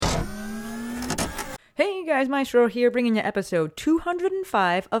Hey guys, Maestro here, bringing you episode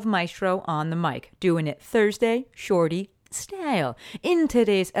 205 of Maestro on the Mic, doing it Thursday, shorty style. In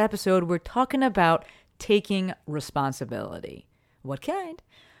today's episode, we're talking about taking responsibility. What kind?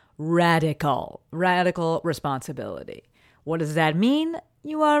 Radical responsibility. What does that mean?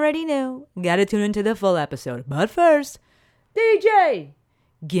 You already know. Gotta tune into the full episode. But first, DJ,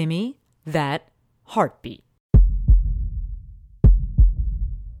 gimme that heartbeat.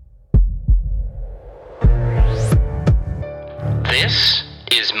 This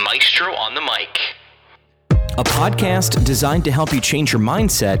is Maestro on the Mic, a podcast designed to help you change your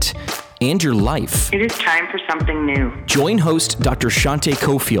mindset and your life. It is time for something new. Join host Dr. Shante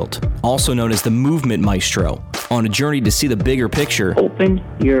Cofield, also known as the Movement Maestro, on a journey to see the bigger picture, Open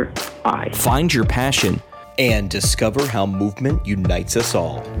your eyes. find your passion, and discover how movement unites us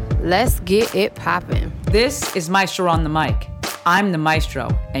all. Let's get it poppin'. This is Maestro on the Mic. I'm the Maestro,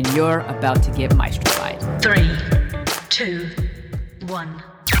 and you're about to get maestrofied. 3, 2, 1.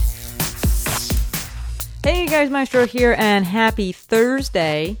 Hey guys, Maestro here, and happy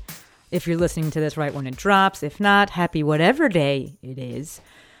Thursday. If you're listening to this right when it drops. If not, happy whatever day it is.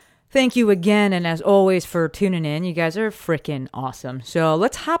 Thank you again, and as always, for tuning in. You guys are freaking awesome. So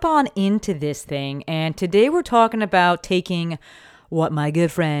let's hop on into this thing. And today we're talking about taking what my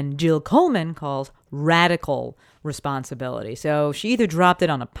good friend Jill Coleman calls radical responsibility. So she either dropped it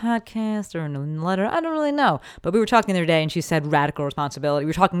on a podcast or in a letter. I don't really know. But we were talking the other day and she said radical responsibility. We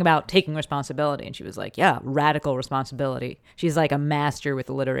were talking about taking responsibility. And she was like, yeah, radical responsibility. She's like a master with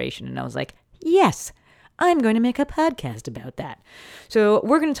alliteration. And I was like, yes, I'm going to make a podcast about that. So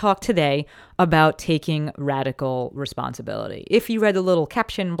we're going to talk today about taking radical responsibility. If you read the little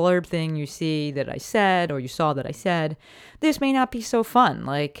caption blurb thing you see that I said, or you saw that I said, this may not be so fun.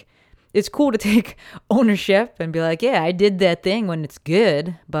 Like, it's cool to take ownership and be like, yeah, I did that thing when it's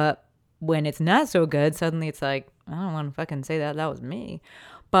good, but when it's not so good, suddenly it's like, I don't want to fucking say that was me.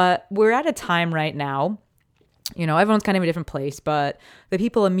 But we're at a time right now, you know, everyone's kind of in a different place, but the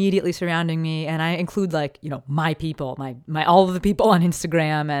people immediately surrounding me, and I include like, you know, my people, my all of the people on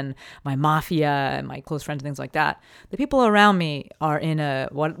Instagram and my mafia and my close friends and things like that. The people around me are in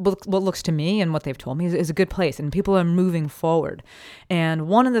what looks to me and what they've told me is a good place, and people are moving forward. And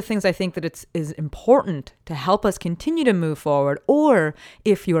one of the things I think that is important to help us continue to move forward, or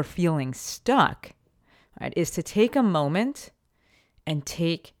if you're feeling stuck, right, is to take a moment and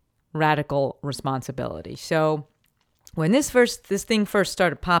take radical responsibility. So when this thing first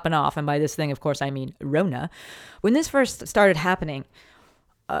started popping off, and by this thing, of course, I mean Rona, when this first started happening,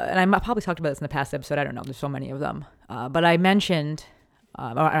 and I probably talked about this in the past episode, I don't know, there's so many of them, but I mentioned,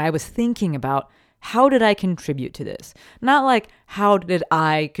 or I was thinking about, how did I contribute to this? Not like, how did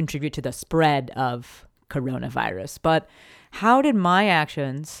I contribute to the spread of coronavirus, but how did my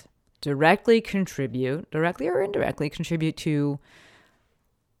actions directly or indirectly contribute to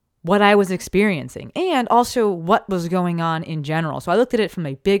what I was experiencing, and also what was going on in general. So I looked at it from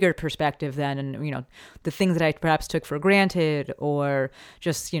a bigger perspective then, and, you know, the things that I perhaps took for granted, or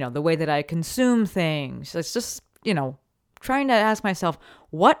just, you know, the way that I consume things. It's just, you know, trying to ask myself,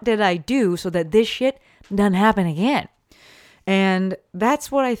 what did I do so that this shit doesn't happen again? And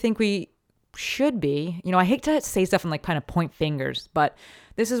that's what I think we should be. You know, I hate to say stuff and like kind of point fingers, but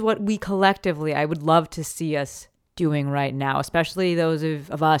this is what we collectively, I would love to see us doing right now, especially those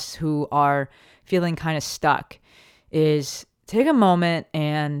of us who are feeling kind of stuck, is take a moment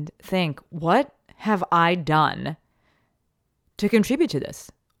and think, what have I done to contribute to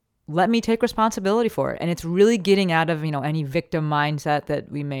this? Let me take responsibility for it. And it's really getting out of, you know, any victim mindset that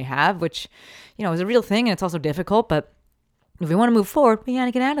we may have, which, you know, is a real thing, and it's also difficult, but if we want to move forward, we got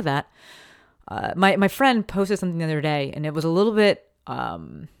to get out of that. My friend posted something the other day, and it was a little bit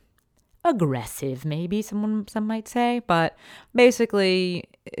aggressive, maybe some might say, but basically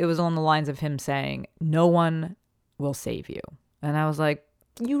it was along the lines of him saying, no one will save you. And I was like,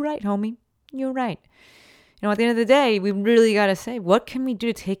 you're right, homie, you're right. You know, at the end of the day, we really got to say, what can we do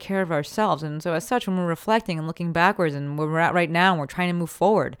to take care of ourselves? And so as such, when we're reflecting and looking backwards and where we're at right now, and we're trying to move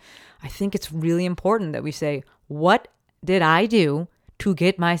forward, I think it's really important that we say, what did I do to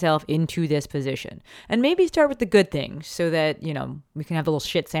get myself into this position? And maybe start with the good things so that, you know, we can have a little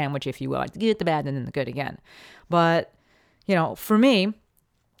shit sandwich, if you will, like get the bad and then the good again. But, you know, for me,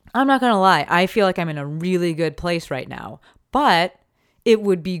 I'm not going to lie, I feel like I'm in a really good place right now, but it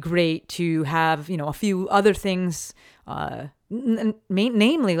would be great to have, you know, a few other things,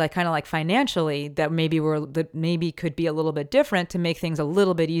 namely like kind of like financially, that maybe could be a little bit different to make things a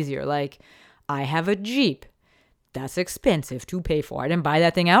little bit easier. Like, I have a Jeep. That's expensive to pay for. I didn't buy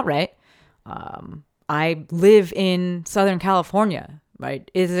that thing outright. I live in Southern California, right?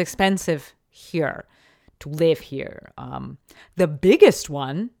 It is expensive here. to live here. The biggest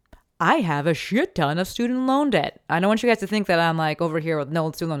one, I have a shit ton of student loan debt. I don't want you guys to think that I'm like over here with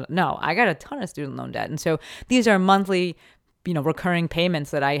no student loan debt. No, I got a ton of student loan debt. And so these are monthly, recurring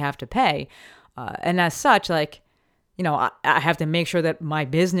payments that I have to pay. And as such, like, I have to make sure that my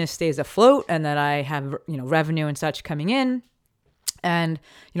business stays afloat and that I have, revenue and such coming in. And,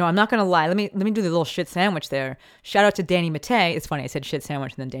 I'm not going to lie. Let me do the little shit sandwich there. Shout out to Danny Mattei. It's funny. I said shit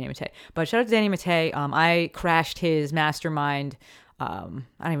sandwich and then Danny Mattei. But shout out to Danny Mattei. I crashed his mastermind. I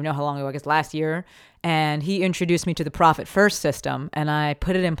don't even know how long ago, I guess last year. And he introduced me to the Profit First system. And I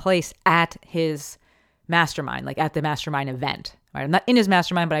put it in place at his mastermind, like at the mastermind event. Right? I'm not in his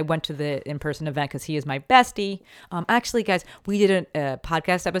mastermind, but I went to the in-person event because he is my bestie. Actually, guys, we did a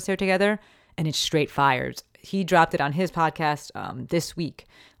podcast episode together and it's straight fires. He dropped it on his podcast this week.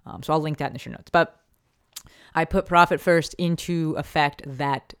 So I'll link that in the show notes. But I put Profit First into effect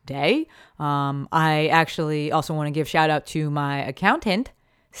that day. I actually also want to give shout out to my accountant,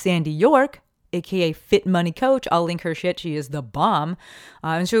 Sandy York, aka Fit Money Coach. I'll link her shit. She is the bomb.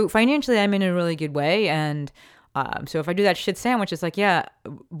 And so financially, I'm in a really good way. And so if I do that shit sandwich, it's like, yeah,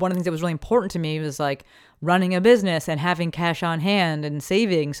 one of the things that was really important to me was like running a business and having cash on hand and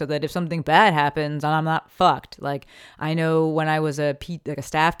saving so that if something bad happens, I'm not fucked. Like, I know when I was a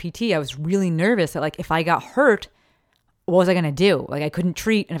staff PT, I was really nervous that like if I got hurt, what was I going to do? Like I couldn't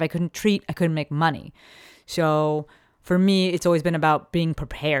treat. And if I couldn't treat, I couldn't make money. So for me, it's always been about being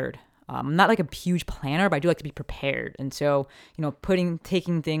prepared. I'm not like a huge planner, but I do like to be prepared. And so,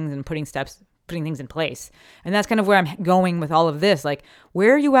 taking things and putting things in place. And that's kind of where I'm going with all of this. Like,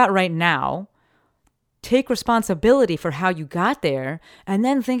 where are you at right now? Take responsibility for how you got there, and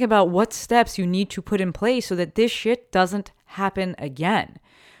then think about what steps you need to put in place so that this shit doesn't happen again.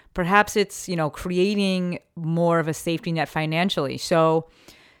 Perhaps it's, creating more of a safety net financially. So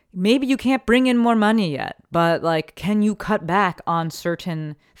maybe you can't bring in more money yet, but like, can you cut back on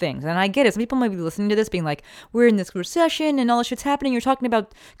certain things? And I get it. Some people might be listening to this being like, we're in this recession and all this shit's happening. You're talking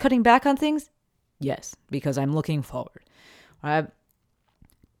about cutting back on things? Yes, because I'm looking forward.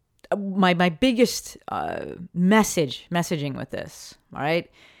 My biggest messaging with this, all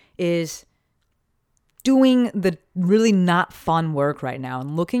right, is doing the really not fun work right now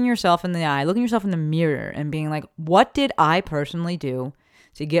and looking yourself in the eye, looking yourself in the mirror and being like, what did I personally do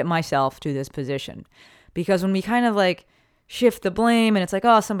to get myself to this position? Because when we kind of like shift the blame and it's like,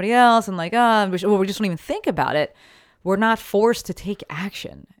 oh, somebody else, and like, we just don't even think about it, we're not forced to take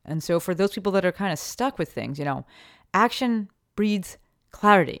action. And so for those people that are kind of stuck with things, action breeds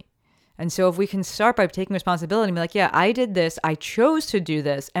clarity. And so if we can start by taking responsibility and be like, yeah, I did this, I chose to do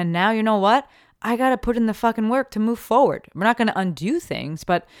this, and now you know what? I got to put in the fucking work to move forward. We're not going to undo things,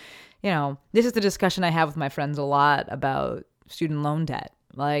 but, this is the discussion I have with my friends a lot about student loan debt.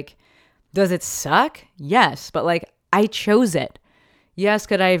 Like, does it suck? Yes, but like, I chose it. Yes,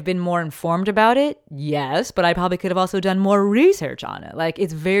 could I have been more informed about it? Yes, but I probably could have also done more research on it. Like,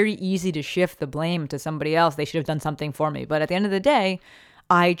 it's very easy to shift the blame to somebody else. They should have done something for me. But at the end of the day,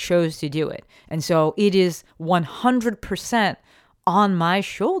 I chose to do it. And so it is 100% on my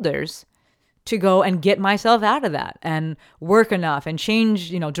shoulders to go and get myself out of that and work enough and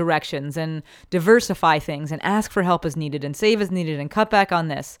change, directions and diversify things and ask for help as needed and save as needed and cut back on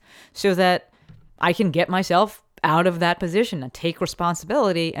this so that I can get myself out of that position and take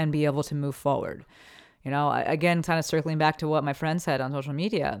responsibility and be able to move forward. Again, kind of circling back to what my friend said on social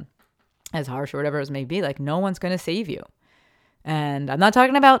media, as harsh or whatever it may be, like, no one's going to save you. And I'm not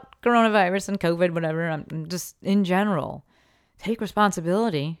talking about coronavirus and COVID, whatever. I'm just in general, take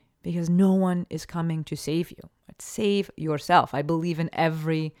responsibility because no one is coming to save you. Save yourself. I believe in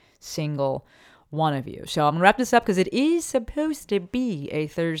every single one of you. So I'm gonna wrap this up because it is supposed to be a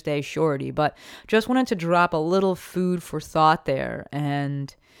Thursday shorty, but just wanted to drop a little food for thought there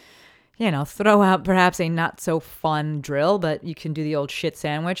and, throw out perhaps a not so fun drill, but you can do the old shit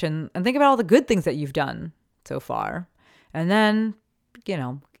sandwich and think about all the good things that you've done so far. And then,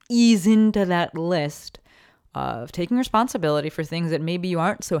 ease into that list of taking responsibility for things that maybe you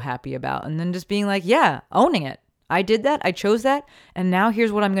aren't so happy about. And then just being like, yeah, owning it. I did that. I chose that. And now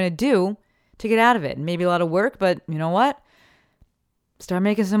here's what I'm going to do to get out of it. And maybe a lot of work, but you know what? Start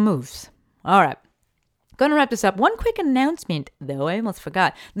making some moves. All right. Going to wrap this up. One quick announcement, though. I almost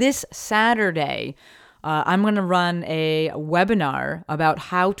forgot. This Saturday, I'm going to run a webinar about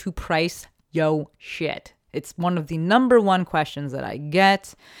how to price yo shit. It's one of the number one questions that I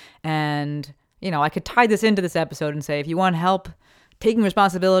get. And, I could tie this into this episode and say, if you want help taking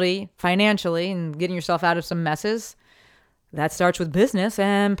responsibility financially and getting yourself out of some messes, that starts with business,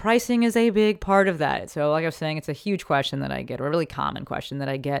 and pricing is a big part of that. So like I was saying, it's a huge question that I get, or a really common question that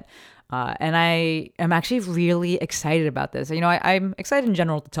I get. And I am actually really excited about this. I'm excited in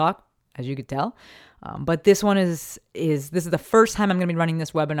general to talk, as you could tell. But this one this is the first time I'm going to be running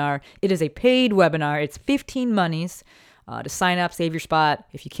this webinar. It is a paid webinar. It's 15 monies to sign up, save your spot.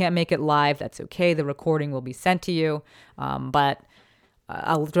 If you can't make it live, that's okay. The recording will be sent to you. But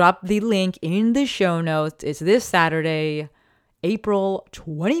I'll drop the link in the show notes. It's this Saturday, April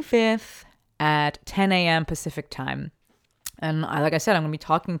 25th at 10 a.m. Pacific time. And like I said, I'm going to be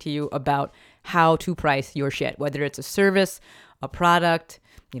talking to you about how to price your shit, whether it's a service, a product,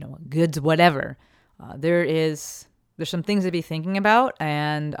 goods, whatever. There's some things to be thinking about,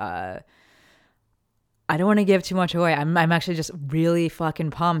 and I don't want to give too much away. I'm actually just really fucking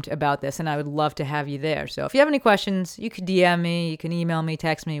pumped about this, and I would love to have you there. So if you have any questions, you could DM me, you can email me,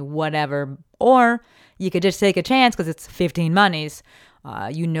 text me, whatever, or you could just take a chance because it's 15 monies.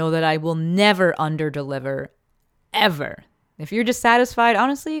 You know that I will never underdeliver, ever. If you're dissatisfied,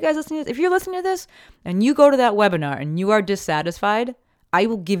 honestly, you guys listening to this, if you're listening to this and you go to that webinar and you are dissatisfied, I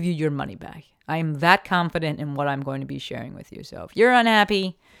will give you your money back. I am that confident in what I'm going to be sharing with you. So if you're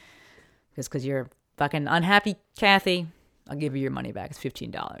unhappy, just because you're fucking unhappy, Kathy, I'll give you your money back. It's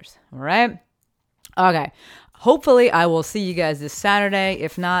 $15. All right? Okay. Hopefully, I will see you guys this Saturday.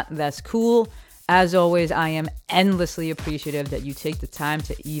 If not, that's cool. As always, I am endlessly appreciative that you take the time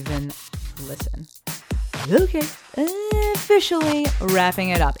to even listen. Okay, officially wrapping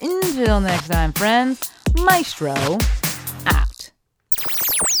it up. Until next time, friends, Maestro